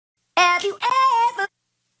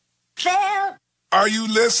Phil! Are you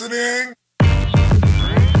listening?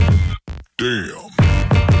 Damn.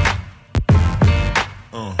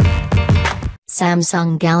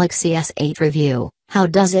 Samsung Galaxy S8 review, how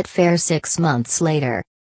does it fare 6 months later?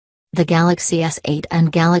 The Galaxy S8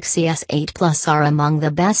 and Galaxy S8 Plus are among the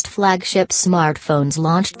best flagship smartphones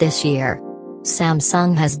launched this year.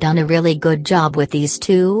 Samsung has done a really good job with these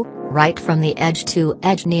two, right from the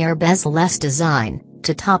edge-to-edge near bezel-less design,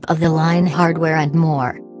 to top-of-the-line hardware and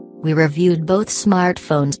more. We reviewed both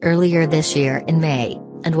smartphones earlier this year in May,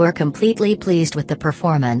 and were completely pleased with the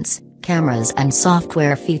performance, cameras and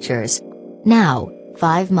software features. Now,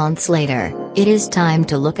 5 months later, it is time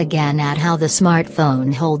to look again at how the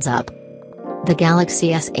smartphone holds up. The Galaxy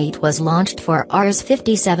S8 was launched for Rs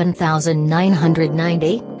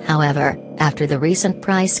 57,990, however, after the recent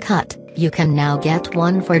price cut, you can now get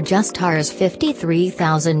one for just Rs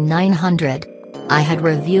 53,900. I had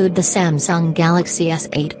reviewed the Samsung Galaxy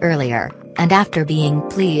S8 earlier, and after being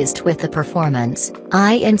pleased with the performance,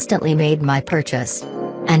 I instantly made my purchase.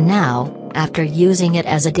 And now, after using it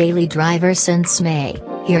as a daily driver since May,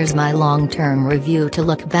 here's my long-term review to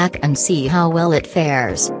look back and see how well it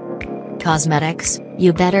fares. Cosmetics,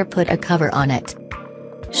 you better put a cover on it.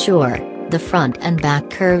 Sure, the front and back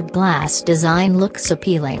curved glass design looks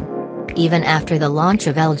appealing. Even after the launch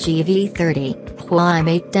of LG V30, Huawei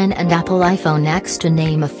Mate 10 and Apple iPhone X to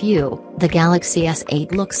name a few, the Galaxy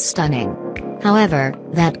S8 looks stunning. However,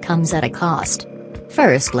 that comes at a cost.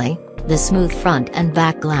 Firstly, the smooth front and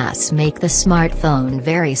back glass make the smartphone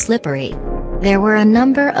very slippery. There were a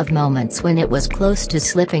number of moments when it was close to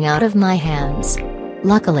slipping out of my hands.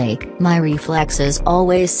 Luckily, my reflexes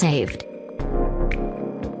always saved.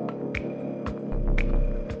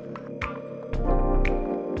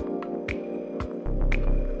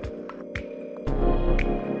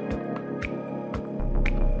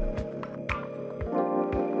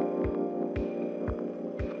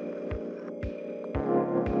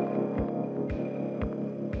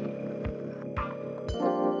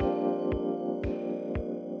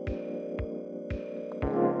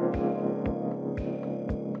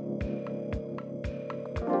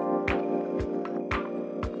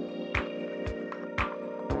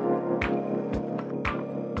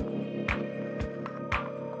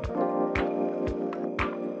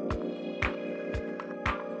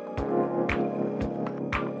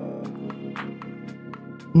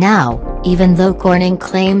 Now, even though Corning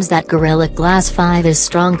claims that Gorilla Glass 5 is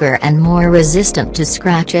stronger and more resistant to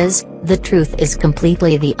scratches, the truth is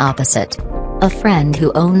completely the opposite. A friend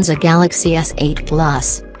who owns a Galaxy S8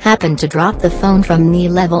 Plus happened to drop the phone from knee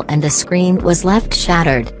level and the screen was left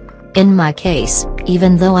shattered. In my case,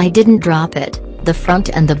 even though I didn't drop it, the front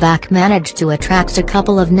and the back managed to attract a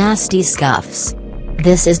couple of nasty scuffs.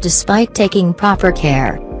 This is despite taking proper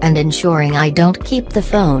care and ensuring I don't keep the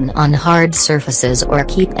phone on hard surfaces or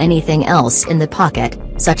keep anything else in the pocket,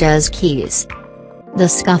 such as keys. The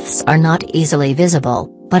scuffs are not easily visible,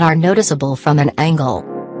 but are noticeable from an angle.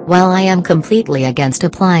 While I am completely against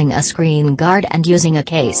applying a screen guard and using a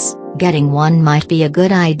case, getting one might be a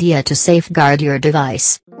good idea to safeguard your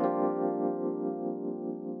device.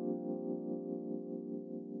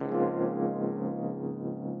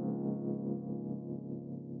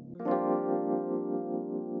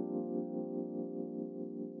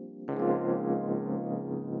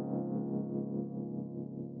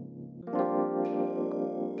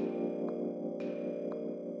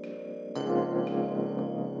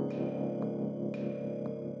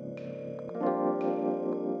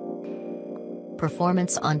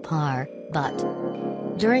 Performance on par, but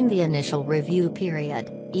during the initial review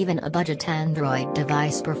period, even a budget Android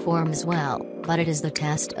device performs well, but it is the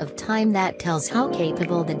test of time that tells how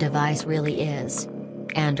capable the device really is.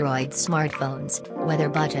 Android smartphones, whether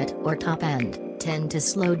budget or top-end, tend to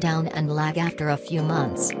slow down and lag after a few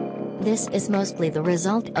months. This is mostly the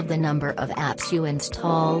result of the number of apps you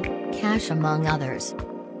install, cache among others.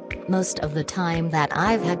 Most of the time that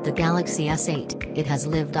I've had the Galaxy S8, it has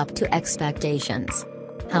lived up to expectations.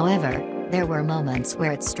 However, there were moments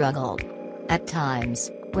where it struggled. At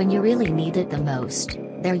times, when you really need it the most,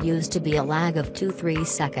 there used to be a lag of 2-3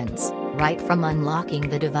 seconds, right from unlocking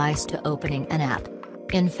the device to opening an app.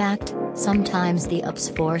 In fact, sometimes the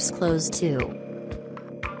apps force close too.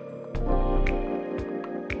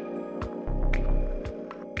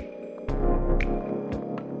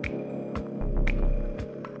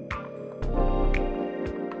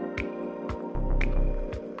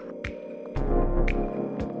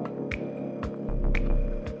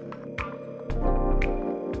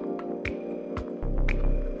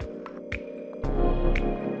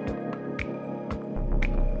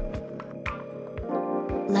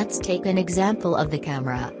 Let's take an example of the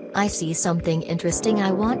camera. I see something interesting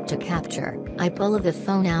I want to capture. I pull the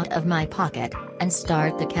phone out of my pocket and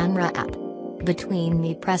start the camera app. Between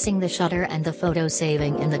me pressing the shutter and the photo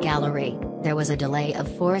saving in the gallery, there was a delay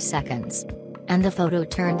of 4 seconds. And the photo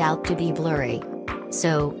turned out to be blurry.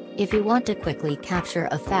 So, if you want to quickly capture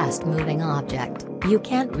a fast-moving object, you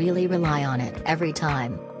can't really rely on it every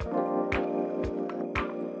time.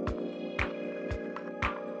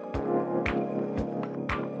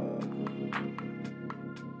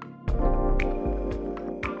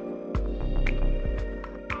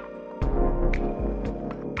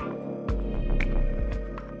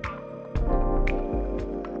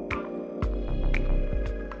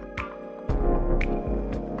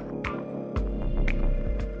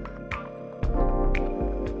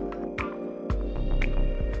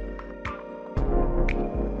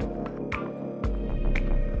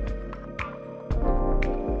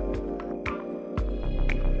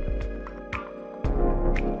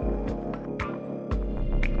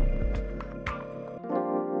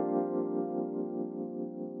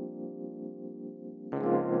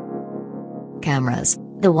 Cameras,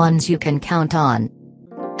 the ones you can count on.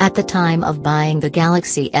 At the time of buying the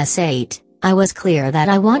Galaxy S8, I was clear that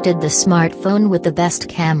I wanted the smartphone with the best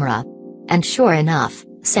camera. And sure enough,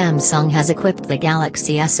 Samsung has equipped the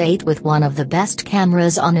Galaxy S8 with one of the best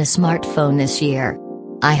cameras on a smartphone this year.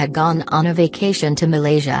 I had gone on a vacation to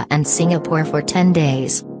Malaysia and Singapore for 10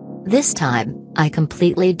 days. This time, I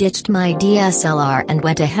completely ditched my DSLR and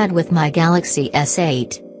went ahead with my Galaxy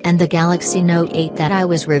S8, and the Galaxy Note 8 that I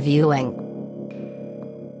was reviewing.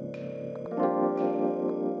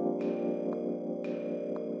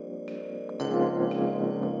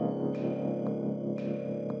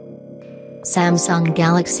 Samsung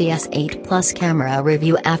Galaxy S8 Plus camera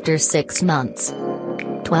review after 6 months.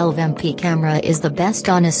 12MP camera is the best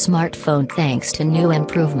on a smartphone thanks to new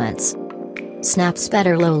improvements. Snaps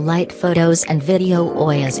better low light photos and video.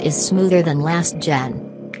 OIS is smoother than last gen.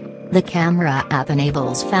 The camera app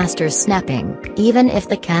enables faster snapping, even if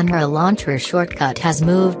the camera launcher shortcut has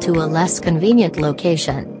moved to a less convenient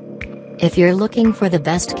location. If you're looking for the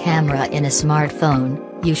best camera in a smartphone,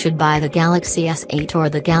 you should buy the Galaxy S8 or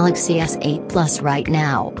the Galaxy S8 Plus right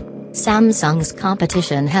now. Samsung's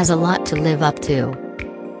competition has a lot to live up to.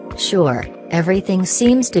 Sure, everything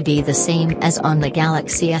seems to be the same as on the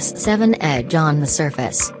Galaxy S7 Edge on the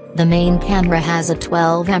surface. The main camera has a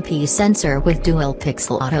 12MP sensor with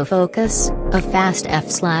dual-pixel autofocus, a fast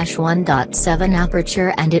f/1.7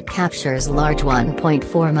 aperture, and it captures large 1.4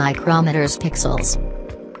 micrometers pixels.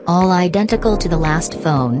 All identical to the last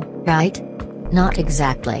phone, right? Not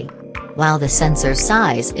exactly. While the sensor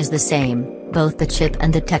size is the same, both the chip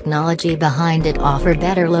and the technology behind it offer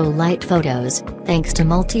better low-light photos, thanks to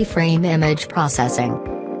multi-frame image processing.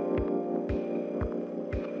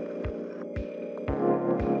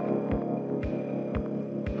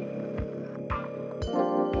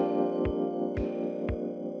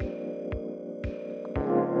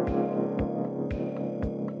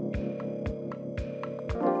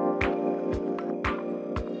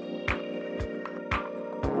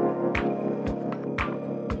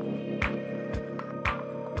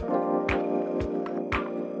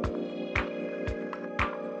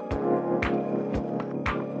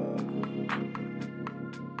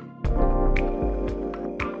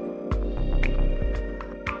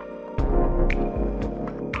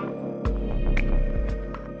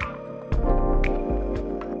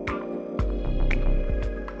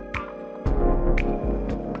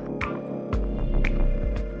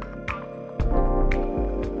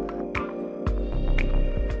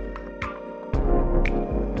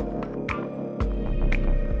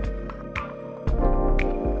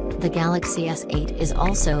 The Galaxy S8 is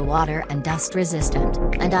also water and dust resistant,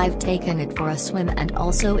 and I've taken it for a swim and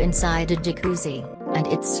also inside a jacuzzi, and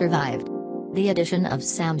it's survived. The addition of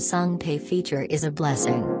Samsung Pay feature is a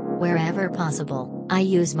blessing. Wherever possible, I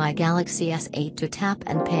use my Galaxy S8 to tap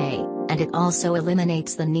and pay, and it also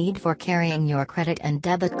eliminates the need for carrying your credit and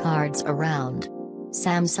debit cards around.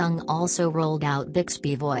 Samsung also rolled out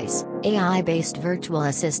Bixby Voice, AI-based virtual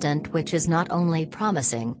assistant, which is not only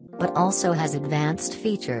promising, but also has advanced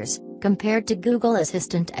features, compared to Google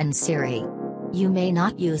Assistant and Siri. You may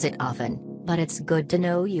not use it often, but it's good to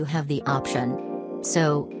know you have the option.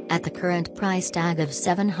 So, at the current price tag of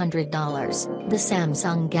 $700, the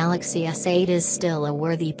Samsung Galaxy S8 is still a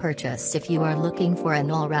worthy purchase if you are looking for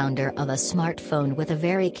an all-rounder of a smartphone with a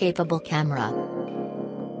very capable camera.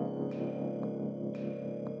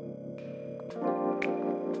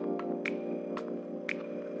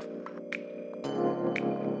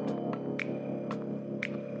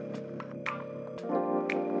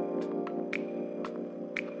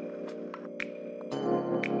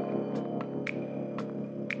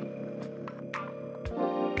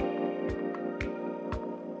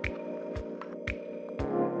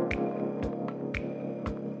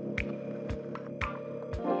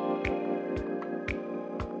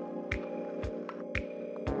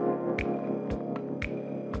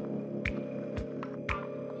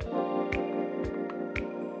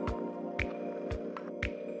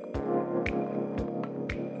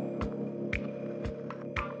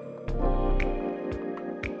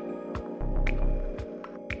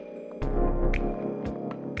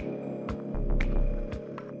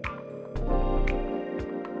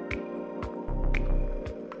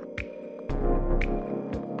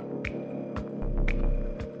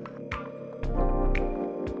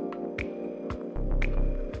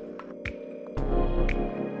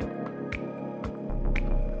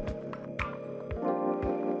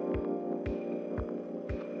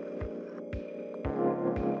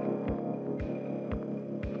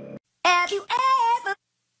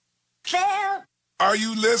 Are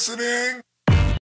you listening?